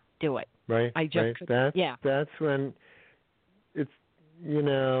not do it. Right, I just That's when it's, you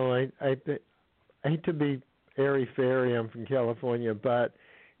know, I hate to be airy-fairy. I'm from California, but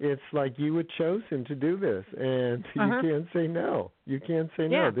it's like you were chosen to do this, and you can't say no. You can't say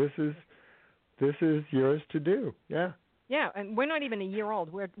no. This is yours to do. Yeah. Yeah, and we're not even a year old.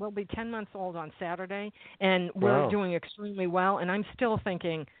 We'll be 10 months old on Saturday, and we're doing extremely well. And I'm still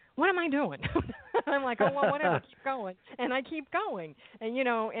thinking, what am I doing? I'm like, oh, well, whatever, keep going. And I keep going. And, you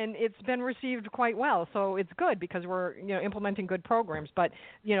know, and it's been received quite well. So it's good because we're, you know, implementing good programs. But,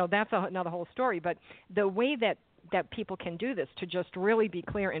 you know, that's another whole story. But the way that people can do this, to just really be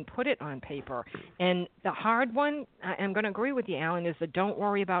clear and put it on paper. And the hard one, I'm going to agree with you, Alan, is that don't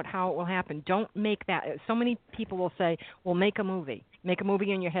worry about how it will happen. Don't make that. So many people will say, well, make a movie. Make a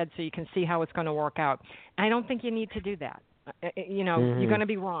movie in your head so you can see how it's going to work out. I don't think you need to do that. You know, you're going to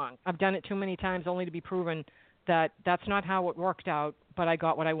be wrong. I've done it too many times only to be proven that that's not how it worked out, but I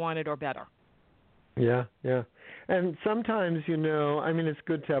got what I wanted or better. Yeah. And sometimes, you know, I mean, it's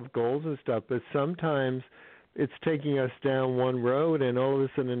good to have goals and stuff, but sometimes it's taking us down one road and all of a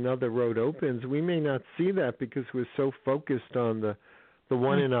sudden another road opens. We may not see that because we're so focused on the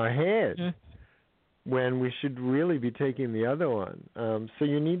one in our head when we should really be taking the other one. So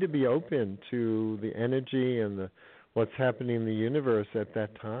you need to be open to the energy and what's happening in the universe at that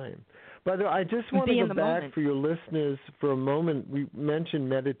time. By the way, I just want to go back for your listeners for a moment. We mentioned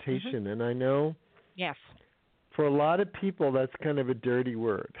meditation, and I know for a lot of people that's kind of a dirty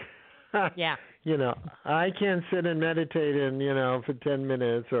word. Yeah. You know, I can't sit and meditate for 10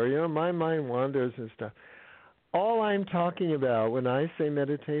 minutes or, you know, my mind wanders and stuff. All I'm talking about when I say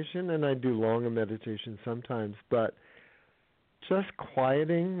meditation, and I do longer meditation sometimes, but just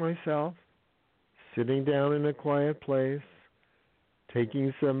quieting myself, sitting down in a quiet place,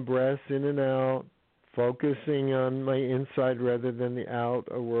 taking some breaths in and out, focusing on my inside rather than the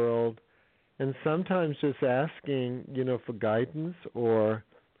outer world, and sometimes just asking, you know, for guidance or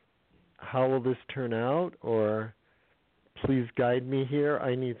how will this turn out, or please guide me here,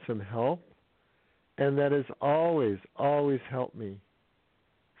 I need some help. And that has always, always helped me.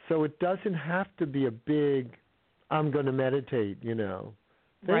 So it doesn't have to be a big, I'm going to meditate, you know,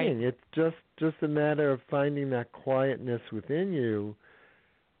 thing. Right. It's just a matter of finding that quietness within you,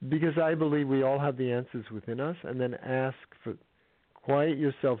 because I believe we all have the answers within us, and then quiet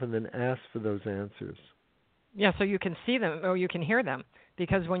yourself and then ask for those answers. Yeah, so you can see them or you can hear them.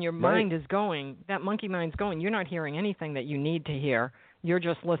 Because when your mind is going, that monkey mind's going, you're not hearing anything that you need to hear. You're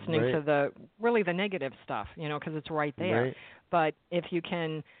just listening Right. to the negative stuff, because it's right there. Right. But if you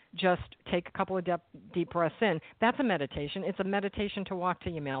can just take a couple of deep breaths in, that's a meditation. It's a meditation to walk to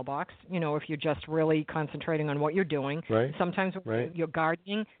your mailbox, if you're just really concentrating on what you're doing. Right. Sometimes Right. you're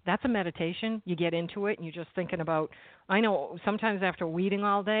gardening. That's a meditation. You get into it and you're just thinking about, I know sometimes after weeding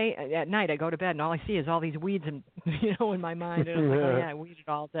all day, at night I go to bed and all I see is all these weeds and, in my mind. And I'm like, oh, yeah, I weeded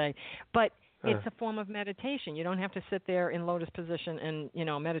all day. But it's a form of meditation. You don't have to sit there in lotus position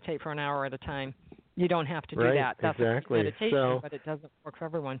and, meditate for an hour at a time. You don't have to do Right, that. That's exactly. a meditation, So, but it doesn't work for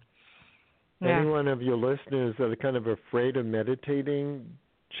everyone. any one of your listeners that are kind of afraid of meditating,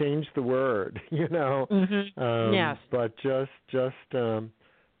 change the word, Mm-hmm. Yes. But just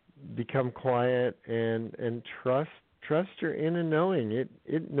become quiet and trust your inner knowing.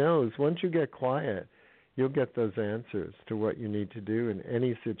 It knows. Once you get quiet, you'll get those answers to what you need to do in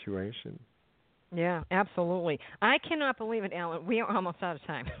any situation. Yeah, absolutely. I cannot believe it, Alan. We are almost out of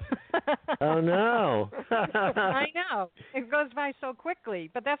time. Oh, no. I know. It goes by so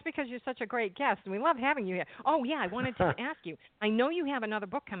quickly, but that's because you're such a great guest, and we love having you here. Oh, yeah, I wanted to ask you. I know you have another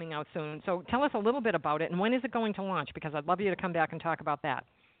book coming out soon, so tell us a little bit about it, and when is it going to launch? Because I'd love you to come back and talk about that.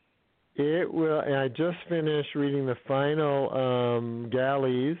 It will. I just finished reading the final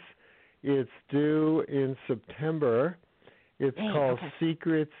galleys. It's due in September. It's called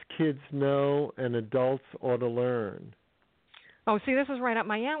Secrets Kids Know and Adults Ought to Learn. Oh, see, this is right up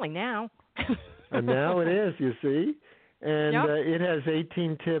my alley now. And now it is, you see. And it has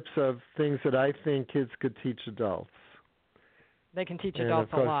 18 tips of things that I think kids could teach adults. They can teach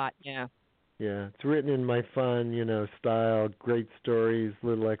adults a lot, yeah. Yeah, it's written in my fun, style, great stories,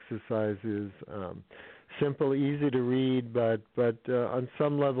 little exercises, simple, easy to read, but on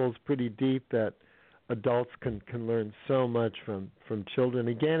some levels pretty deep that adults can learn so much from children.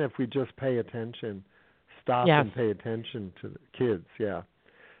 Again, if we just pay attention, stop and pay attention to the kids, yeah.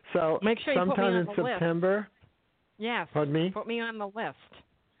 So make sure you sometime in put me on the September. List. Yes. Pardon me? Put me on the list.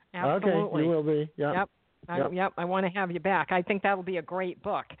 Absolutely. Okay, you will be. Yep. Yep. I want to have you back. I think that will be a great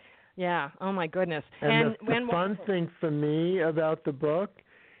book. Yeah. Oh my goodness. And the fun thing for me about the book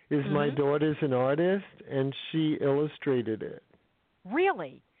is my daughter's an artist and she illustrated it.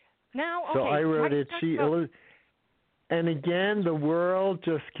 Really? Now, okay. So I wrote it. And again, the world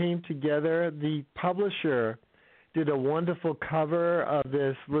just came together. The publisher did a wonderful cover of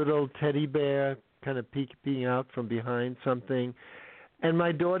this little teddy bear kind of peeking out from behind something. And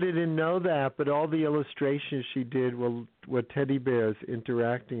my daughter didn't know that, but all the illustrations she did were teddy bears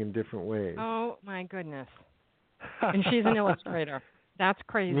interacting in different ways. Oh, my goodness. And she's an illustrator. That's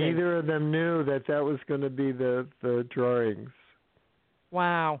crazy. Neither of them knew that was going to be the drawings.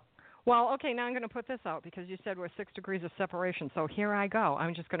 Wow. Well, okay, now I'm going to put this out because you said we're 6 degrees of separation. So here I go.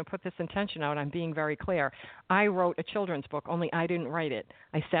 I'm just going to put this intention out. I'm being very clear. I wrote a children's book, only I didn't write it.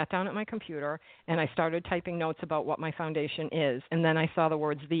 I sat down at my computer and I started typing notes about what my foundation is. And then I saw the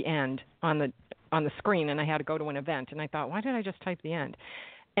words "the end" on the screen, and I had to go to an event. And I thought, why did I just type "the end"?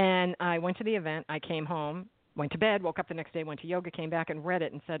 And I went to the event. I came home, went to bed, woke up the next day, went to yoga, came back and read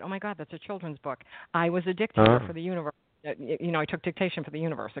it and said, oh, my God, that's a children's book. I was a dictator for the universe. I took dictation for the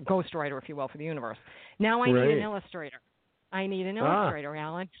universe, a ghostwriter, if you will, for the universe. Now I need an illustrator.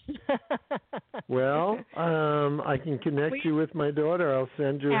 Alan. Well, I can connect you with my daughter. I'll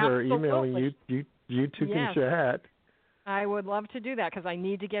send you her email, and you two can chat. I would love to do that because I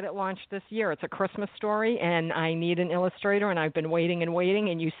need to get it launched this year. It's a Christmas story, and I need an illustrator, and I've been waiting,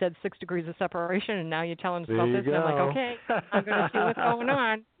 and you said 6 degrees of separation, and now you're telling us about this, and I'm like, okay, I'm going to see what's going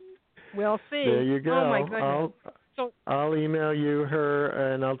on. We'll see. There you go. Oh, my goodness. I'll email you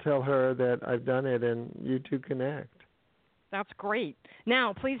her, and I'll tell her that I've done it, and you two connect. That's great.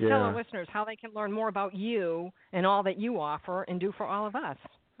 Now, please tell our listeners how they can learn more about you and all that you offer and do for all of us.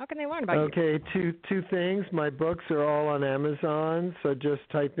 How can they learn about you? Okay, two things. My books are all on Amazon, so just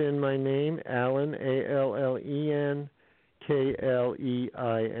type in my name, Allen, Allen,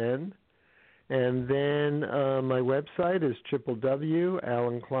 Klein. And then my website is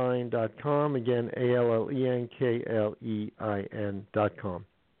www.allenklein.com. Again, ALLENKLEIN.com.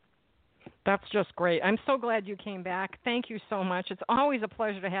 That's just great. I'm so glad you came back. Thank you so much. It's always a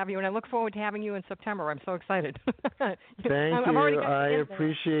pleasure to have you, and I look forward to having you in September. I'm so excited. Thank you. I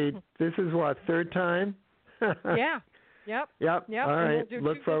appreciate. This is what, third time? Yeah. Yep. All right. We'll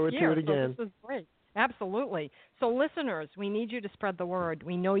look forward to it again. So this is great. Absolutely. So listeners, we need you to spread the word.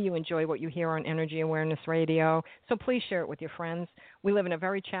 We know you enjoy what you hear on Energy Awareness Radio, so please share it with your friends. We live in a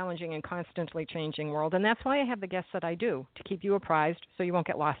very challenging and constantly changing world, and that's why I have the guests that I do, to keep you apprised so you won't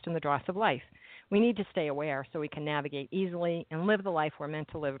get lost in the dross of life. We need to stay aware so we can navigate easily and live the life we're meant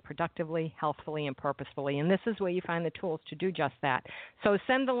to live productively, healthfully, and purposefully. And this is where you find the tools to do just that. So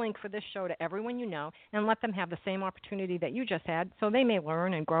send the link for this show to everyone you know and let them have the same opportunity that you just had so they may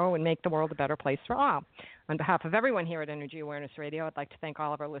learn and grow and make the world a better place for all. On behalf of everyone here at Energy Awareness Radio, I'd like to thank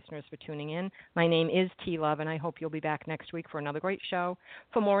all of our listeners for tuning in. My name is T. Love, and I hope you'll be back next week for another great show.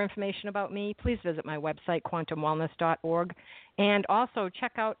 For more information about me, please visit my website, quantumwellness.org. And also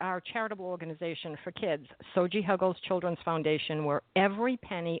check out our charitable organization for kids, Soji Huggles Children's Foundation, where every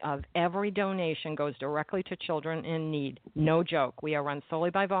penny of every donation goes directly to children in need. No joke. We are run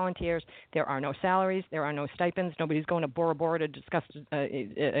solely by volunteers. There are no salaries. There are no stipends. Nobody's going to Bora Bora to discuss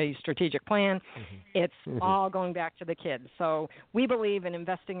a strategic plan. It's all going back to the kids. So we believe in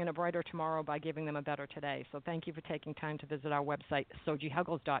investing in a brighter tomorrow by giving them a better today. So thank you for taking time to visit our website,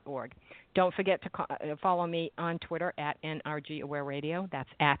 sojihuggles.org. Don't forget to follow me on Twitter at NRG Aware Radio. That's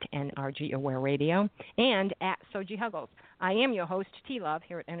at NRG Aware Radio and at Soji Huggles. I am your host, T. Love,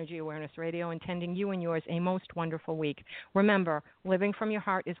 here at Energy Awareness Radio, intending you and yours a most wonderful week. Remember, living from your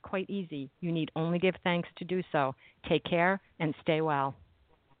heart is quite easy. You need only give thanks to do so. Take care and stay well.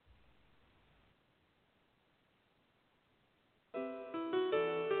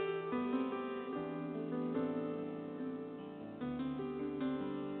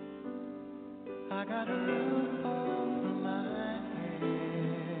 I got a roof over my head.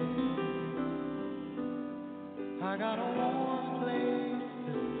 I got a warm place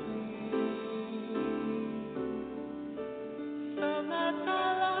to sleep. Some nights I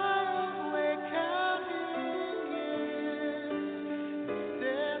lie awake counting years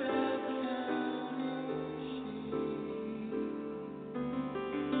instead of counting sheep.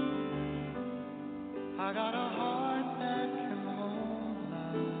 I got a heart that can hold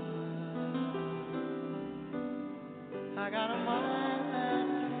love. I got a mind that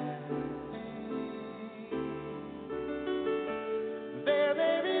can think. There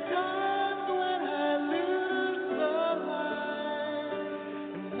may be times when I lose the light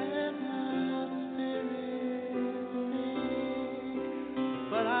and let my spirit sink,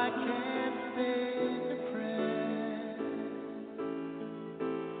 but I can't stay depressed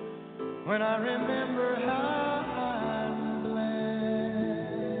when I remember how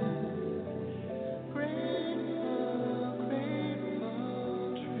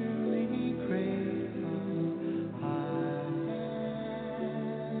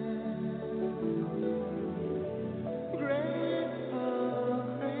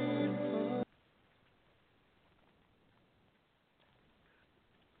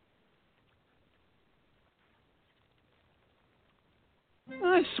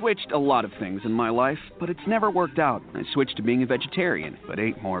I've switched a lot of things in my life, but it's never worked out. I switched to being a vegetarian, but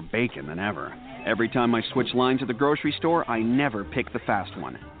ate more bacon than ever. Every time I switch lines at the grocery store, I never pick the fast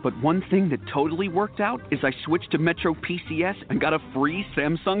one. But one thing that totally worked out is I switched to Metro PCS and got a free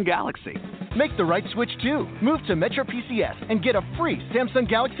Samsung Galaxy. Make the right switch too. Move to Metro PCS and get a free Samsung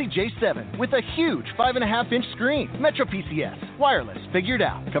Galaxy J7 with a huge 5.5-inch screen. Metro PCS. Wireless. Figured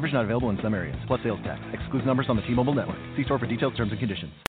out. Coverage not available in some areas. Plus sales tax. Excludes numbers on the T-Mobile network. See store for detailed terms and conditions.